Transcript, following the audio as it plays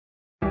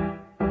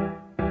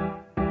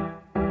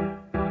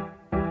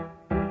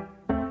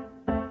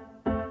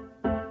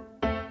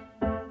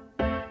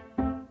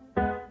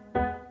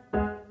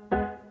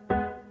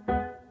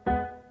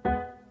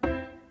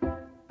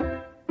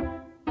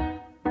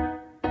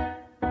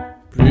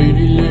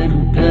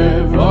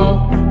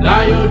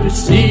liar,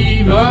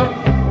 deceiver,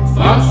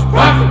 false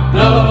prophet,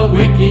 blood,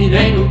 wicked,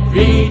 ain't no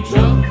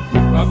preacher.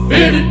 I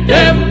fear the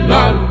devil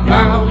all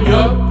around,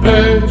 you're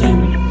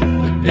purging.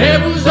 The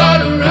devil's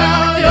all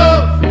around, you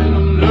feel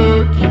I'm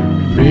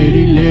lurking.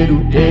 Pretty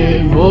little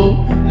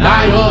devil,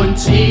 liar and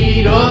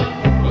cheater,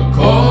 a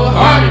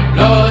cold-hearted,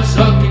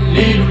 blood-sucking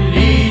little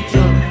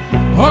leacher.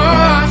 Oh,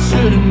 I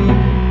should've knew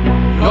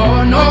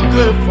you're no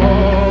good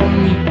for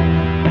me.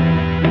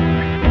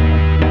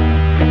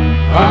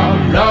 Our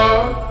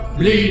blood,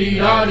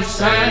 bleeding all the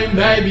same,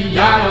 baby,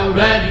 I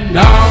already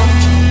know.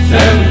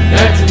 Tell me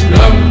that you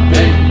love me,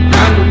 baby,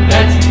 I know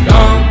that you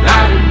don't.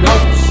 Lighting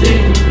up the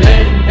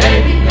cigarette, and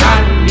baby, I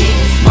don't need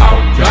to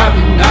smoke.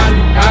 Driving down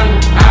the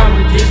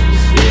highway just to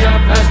see how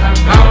fast I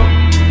go.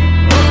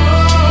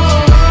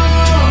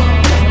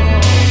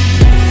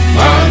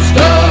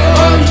 Monster,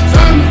 oh, you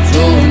turn me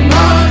to a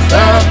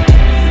monster.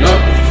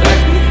 Love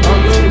protect me from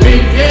the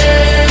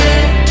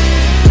wicked.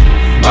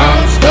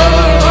 Monster,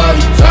 oh,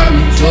 you turn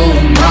me to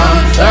a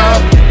monster.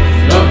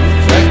 Love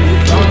protect me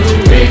from the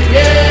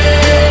wicked.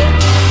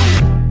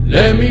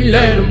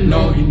 Let them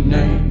know your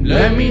name.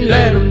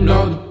 Let them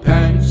know the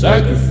pain.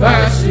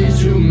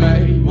 Sacrifices you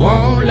made,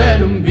 won't let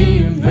them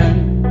be in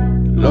vain.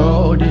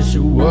 Lord, it's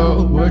your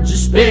world, we're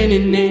just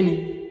spinning in it.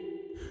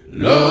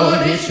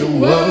 Lord, it's your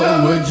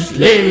world, we're just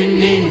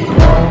living in it.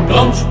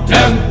 Don't you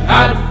tell me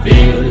how to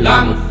feel,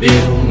 I'ma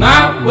feel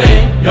my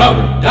way. You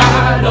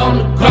died on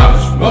the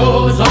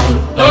crossroads on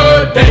the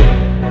third